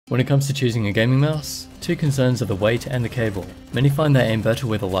When it comes to choosing a gaming mouse, two concerns are the weight and the cable. Many find they aim better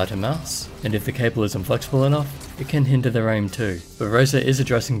with a lighter mouse, and if the cable isn't flexible enough, it can hinder their aim too. But Razer is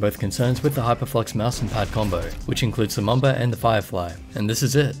addressing both concerns with the HyperFlux mouse and pad combo, which includes the Mamba and the Firefly. And this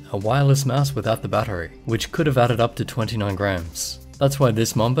is it, a wireless mouse without the battery, which could have added up to 29 grams. That's why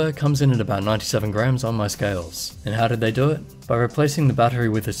this Mamba comes in at about 97 grams on my scales. And how did they do it? By replacing the battery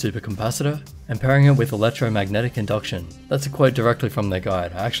with a supercapacitor and pairing it with electromagnetic induction. That's a quote directly from their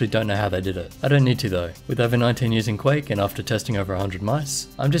guide. I actually don't know how they did it. I don't need to though. With over 19 years in Quake and after testing over 100 mice,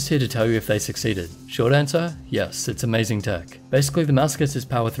 I'm just here to tell you if they succeeded. Short answer, yes, it's amazing tech. Basically the mouse gets its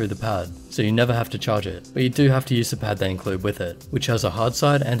power through the pad, so you never have to charge it, but you do have to use the pad they include with it, which has a hard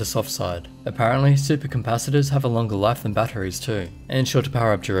side and a soft side. Apparently, supercapacitors have a longer life than batteries too, and shorter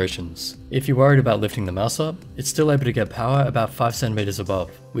power up durations. If you're worried about lifting the mouse up, it's still able to get power about 5 centimeters above,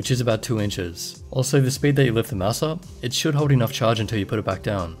 which is about 2 inches. Also, the speed that you lift the mouse up, it should hold enough charge until you put it back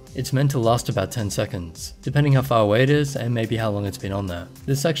down. It's meant to last about 10 seconds, depending how far away it is and maybe how long it's been on there.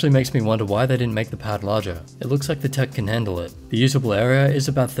 This actually makes me wonder why they didn't make the pad larger. It looks like the tech can handle it. The usable area is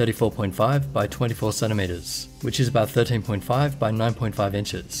about 34.5 by 24 centimeters, which is about 13.5 by 9.5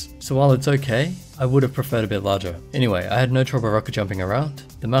 inches. So while it's okay, I would have preferred a bit larger. Anyway, I had no trouble rocket jumping around.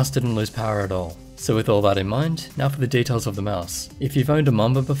 The mouse didn't lose power at all. So with all that in mind, now for the details of the mouse. If you've owned a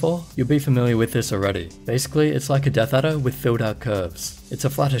Mamba before, you'll be familiar with this already. Basically, it's like a DeathAdder with filled out curves. It's a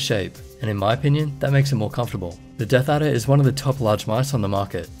flatter shape, and in my opinion, that makes it more comfortable. The DeathAdder is one of the top large mice on the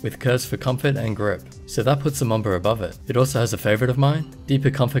market, with curves for comfort and grip, so that puts the Mamba above it. It also has a favourite of mine,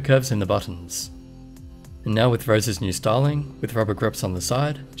 deeper comfort curves in the buttons. And now with Razer's new styling, with rubber grips on the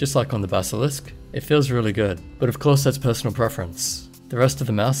side, just like on the Basilisk, it feels really good. But of course that's personal preference. The rest of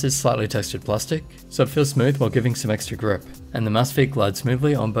the mouse is slightly textured plastic, so it feels smooth while giving some extra grip, and the mouse feet glide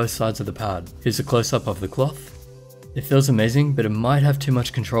smoothly on both sides of the pad. Here's a close-up of the cloth. It feels amazing, but it might have too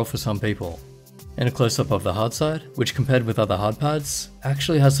much control for some people. And a close-up of the hard side, which compared with other hard pads,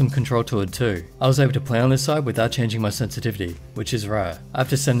 actually has some control to it too. I was able to play on this side without changing my sensitivity, which is rare. I have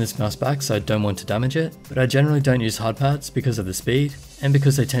to send this mouse back so I don't want to damage it, but I generally don't use hard pads because of the speed, and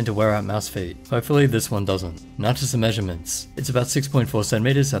because they tend to wear out mouse feet. Hopefully this one doesn't. Now to some measurements. It's about 6.4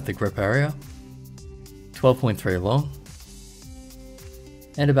 centimeters at the grip area, 12.3 long,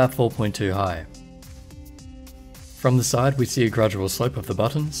 and about 4.2 high. From the side we see a gradual slope of the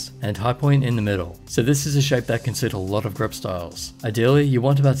buttons, and high point in the middle, so this is a shape that can suit a lot of grip styles. Ideally you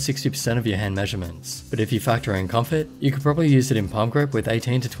want about 60% of your hand measurements, but if you factor in comfort, you could probably use it in palm grip with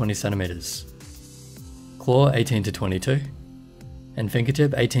 18 to 20 centimeters, claw 18 to 22, and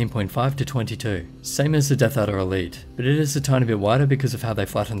fingertip 18.5 to 22. Same as the DeathAdder Elite, but it is a tiny bit wider because of how they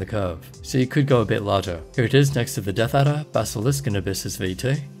flatten the curve, so you could go a bit larger. Here it is next to the DeathAdder, Basilisk and Abyssus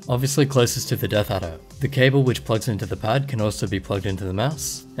V2. Obviously closest to the DeathAdder. The cable which plugs into the pad can also be plugged into the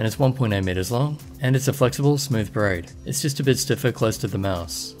mouse, and it's 1.8 meters long, and it's a flexible, smooth braid. It's just a bit stiffer close to the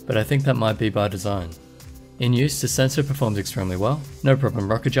mouse, but I think that might be by design. In use, the sensor performs extremely well, no problem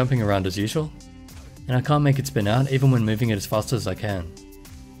rocket jumping around as usual, and I can't make it spin out even when moving it as fast as I can.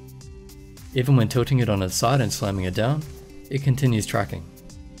 Even when tilting it on its side and slamming it down, it continues tracking.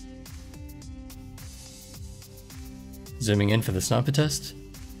 Zooming in for the sniper test,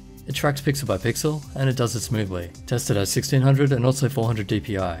 it tracks pixel by pixel and it does it smoothly, tested at 1600 and also 400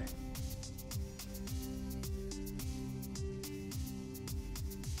 DPI.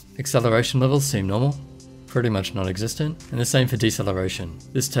 Acceleration levels seem normal, pretty much non-existent, and the same for deceleration.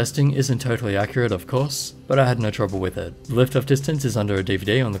 This testing isn't totally accurate of course, but I had no trouble with it. The lift-off distance is under a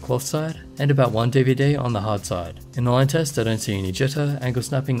DVD on the cloth side, and about 1 DVD on the hard side. In the line test I don't see any jitter, angle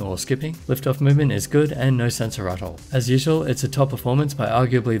snapping or skipping. Lift-off movement is good and no sensor rattle. As usual, it's a top performance by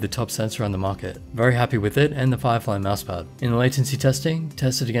arguably the top sensor on the market. Very happy with it and the Firefly mousepad. In the latency testing,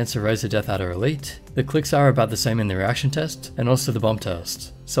 tested against the Razer DeathAdder Elite, the clicks are about the same in the reaction test and also the bomb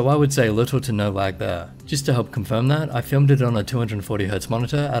test. So I would say little to no lag there. Just to help confirm that, I filmed it on a 240Hz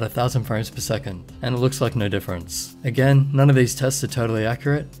monitor at 1000 frames per second, and it looks like no difference. Again, none of these tests are totally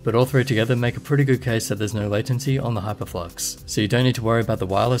accurate, but all three together make a pretty good case that there's no latency on the HyperFlux, so you don't need to worry about the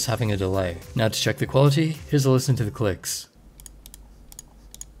wireless having a delay. Now to check the quality, here's a listen to the clicks.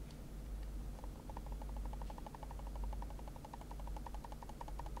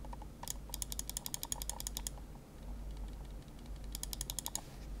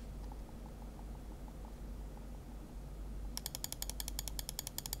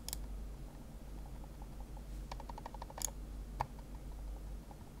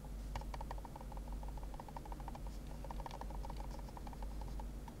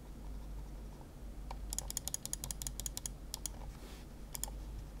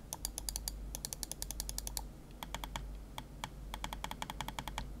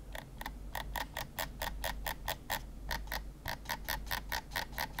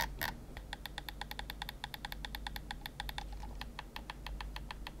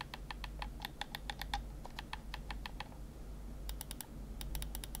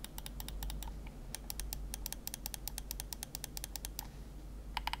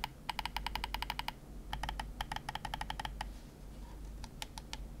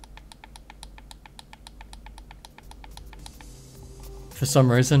 For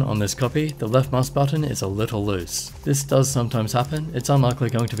some reason on this copy, the left mouse button is a little loose. This does sometimes happen, it's unlikely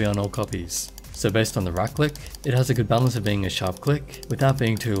going to be on all copies. So based on the right click, it has a good balance of being a sharp click without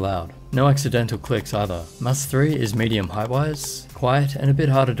being too loud. No accidental clicks either. Mouse 3 is medium height-wise, quiet and a bit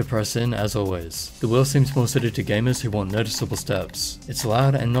harder to press in as always. The wheel seems more suited to gamers who want noticeable steps. It's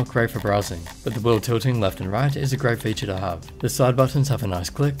loud and not great for browsing, but the wheel tilting left and right is a great feature to have. The side buttons have a nice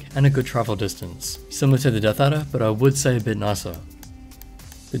click and a good travel distance. Similar to the DeathAdder, but I would say a bit nicer.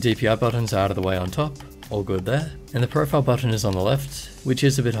 The DPI buttons are out of the way on top, all good there, and the profile button is on the left, which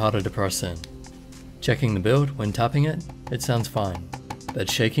is a bit harder to press in. Checking the build, when tapping it, it sounds fine, but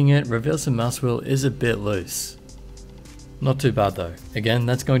shaking it reveals the mouse wheel is a bit loose. Not too bad though, again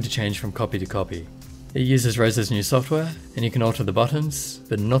that's going to change from copy to copy. It uses Razer's new software, and you can alter the buttons,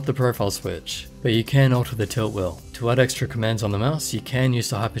 but not the profile switch, but you can alter the tilt wheel. To add extra commands on the mouse, you can use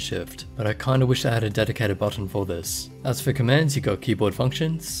the hypershift, but I kinda wish I had a dedicated button for this. As for commands, you got keyboard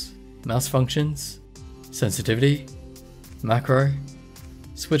functions, mouse functions, sensitivity, macro,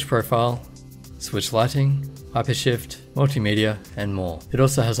 switch profile, switch lighting, hypershift, multimedia, and more. It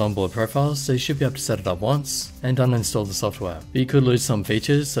also has onboard profiles, so you should be able to set it up once and uninstall the software, but you could lose some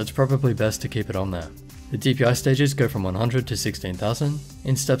features, so it's probably best to keep it on there. The DPI stages go from 100 to 16,000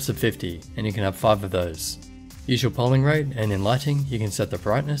 in steps of 50, and you can have 5 of those. Use your polling rate, and in lighting you can set the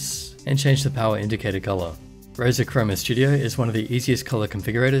brightness and change the power indicator color. Razer Chroma Studio is one of the easiest color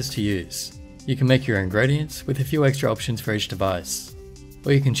configurators to use. You can make your own gradients with a few extra options for each device,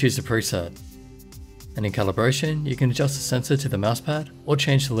 or you can choose a preset. And in calibration, you can adjust the sensor to the mousepad or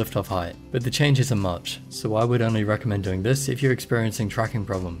change the lift-off height, but the change isn't much, so I would only recommend doing this if you're experiencing tracking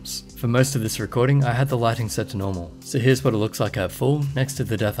problems. For most of this recording, I had the lighting set to normal, so here's what it looks like at full next to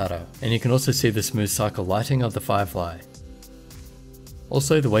the DeathAdder, and you can also see the smooth cycle lighting of the Firefly.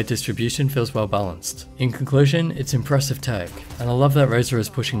 Also, the weight distribution feels well balanced. In conclusion, it's impressive tech, and I love that Razer is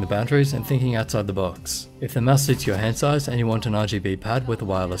pushing the boundaries and thinking outside the box. If the mouse suits your hand size and you want an RGB pad with a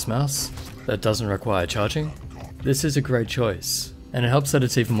wireless mouse that doesn't require charging, this is a great choice. And it helps that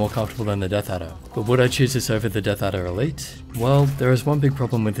it's even more comfortable than the DeathAdder. But would I choose this over the DeathAdder Elite? Well, there is one big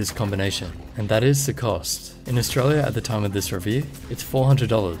problem with this combination, and that is the cost. In Australia at the time of this review, it's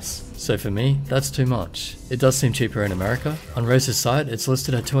 $400. So for me, that's too much. It does seem cheaper in America. On Razer's site, it's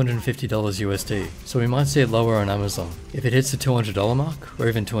listed at $250 USD, so we might see it lower on Amazon. If it hits the $200 mark, or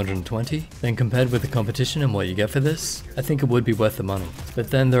even $220, then compared with the competition and what you get for this, I think it would be worth the money.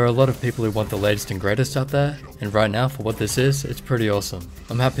 But then there are a lot of people who want the latest and greatest out there, and right now for what this is, it's pretty awesome.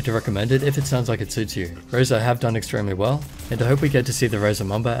 I'm happy to recommend it if it sounds like it suits you. Razer have done extremely well, and I hope we get to see the Razer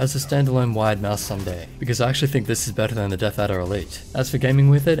Mamba as a standalone wired mouse someday, because I actually think this is better than the DeathAdder Elite. As for gaming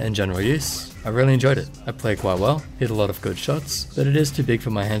with it and general use, I really enjoyed it. I played quite well, hit a lot of good shots, but it is too big for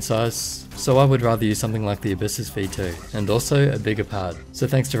my hand size, so I would rather use something like the Abyssus V2, and also a bigger pad. So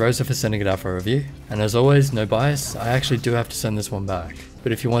thanks to Razer for sending it out for review, and as always, no bias, I actually do have to send this one back.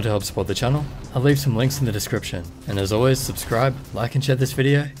 But if you want to help support the channel, I'll leave some links in the description. And as always, subscribe, like and share this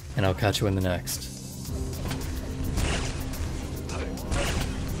video, and I'll catch you in the next.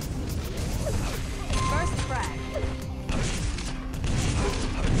 First frag.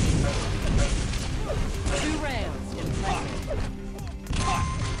 2 rounds in play.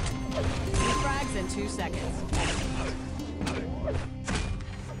 2 frags in 2 seconds.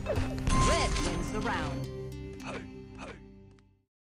 Red wins the round.